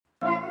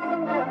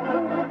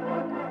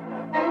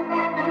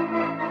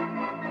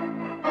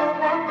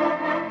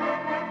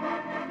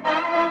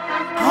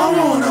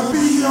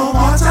your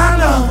part-time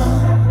lover.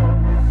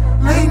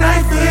 Late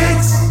night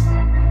fix,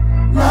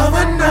 love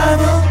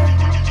another.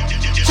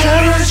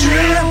 Cherish you,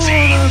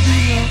 wanna be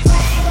your.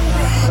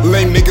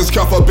 Lame niggas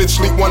cuff a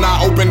bitch, sleep when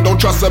I open. Don't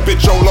trust a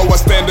bitch on lower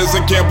standards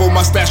and gamble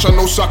my stash on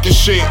no sucking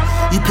shit.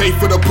 You pay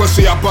for the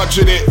pussy, I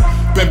budget it.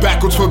 Been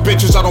backwards for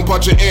bitches, I don't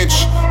budge an inch.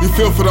 You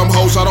feel for them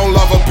hoes, I don't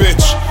love a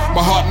bitch.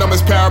 My heart numb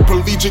is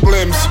paraplegic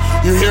limbs.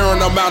 You hearing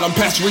them out, I'm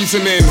past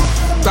reasoning.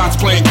 Thoughts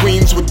playing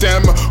queens with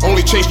them.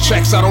 Only chase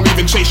checks, I don't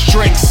even chase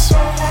drinks.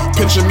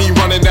 Picture me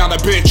running down a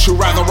bitch who'd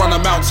rather run a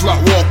mouth,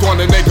 slut walk on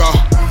a nigga.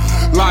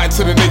 Lying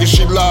to the nigga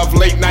she love,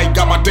 late night,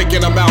 got my dick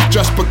in her mouth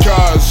just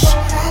because.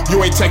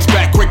 You ain't text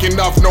back quick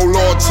enough, no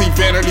loyalty,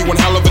 vanity, one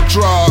hell of a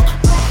drug.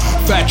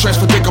 Fat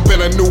transfer dick up in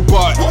a new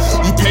butt.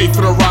 You paid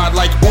for the ride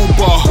like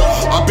Uber.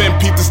 I been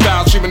peeped the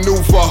style she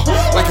maneuver.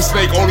 Like a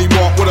snake, only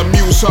walk would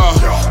amuse her.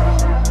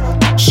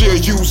 She a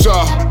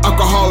user,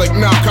 alcoholic,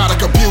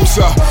 narcotic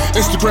abuser.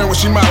 Instagram when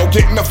she model,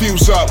 getting the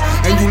views up.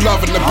 And you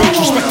loving the bitch,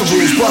 respect the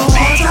rules, bro.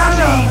 Part-time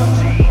lover,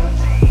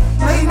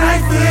 late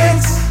night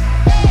fix,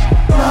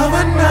 love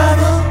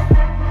another.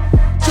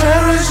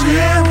 Cherish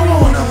him,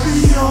 wanna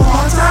be your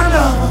part-time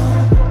lover.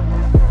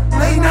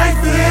 Late night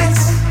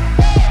fix,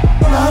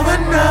 love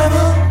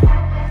another.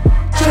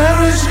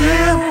 Cherish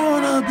him,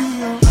 wanna be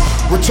your.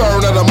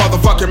 Return of the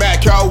motherfucking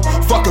Macco.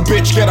 Fuck a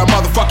bitch, get a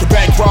motherfucking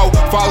bankroll.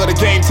 Follow the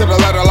game to the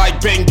letter like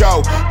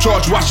bingo.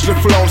 George Washington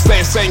flow,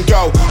 staying sane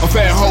go.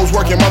 Affair hoes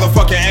working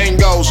motherfucking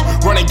angles.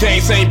 Running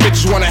games, same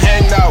bitches wanna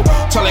hang though.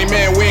 Tell a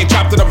man we ain't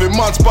chopped it up in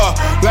months, but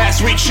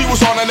last week she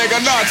was on a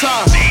nigga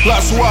non-time.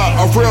 Last what?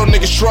 A real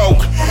nigga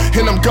stroke.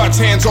 In them guts,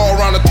 hands all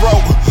around the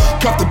throat.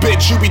 Cuff the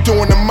bitch, you be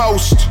doing the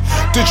most.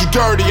 Did you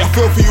dirty, I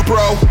feel for you,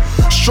 bro.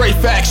 Straight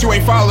facts, you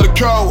ain't follow the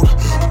code.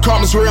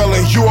 Karma's real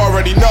and you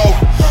already know.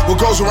 What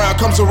goes around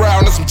comes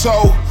around, that's some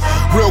toe.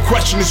 Real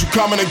question is you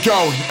coming and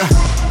going.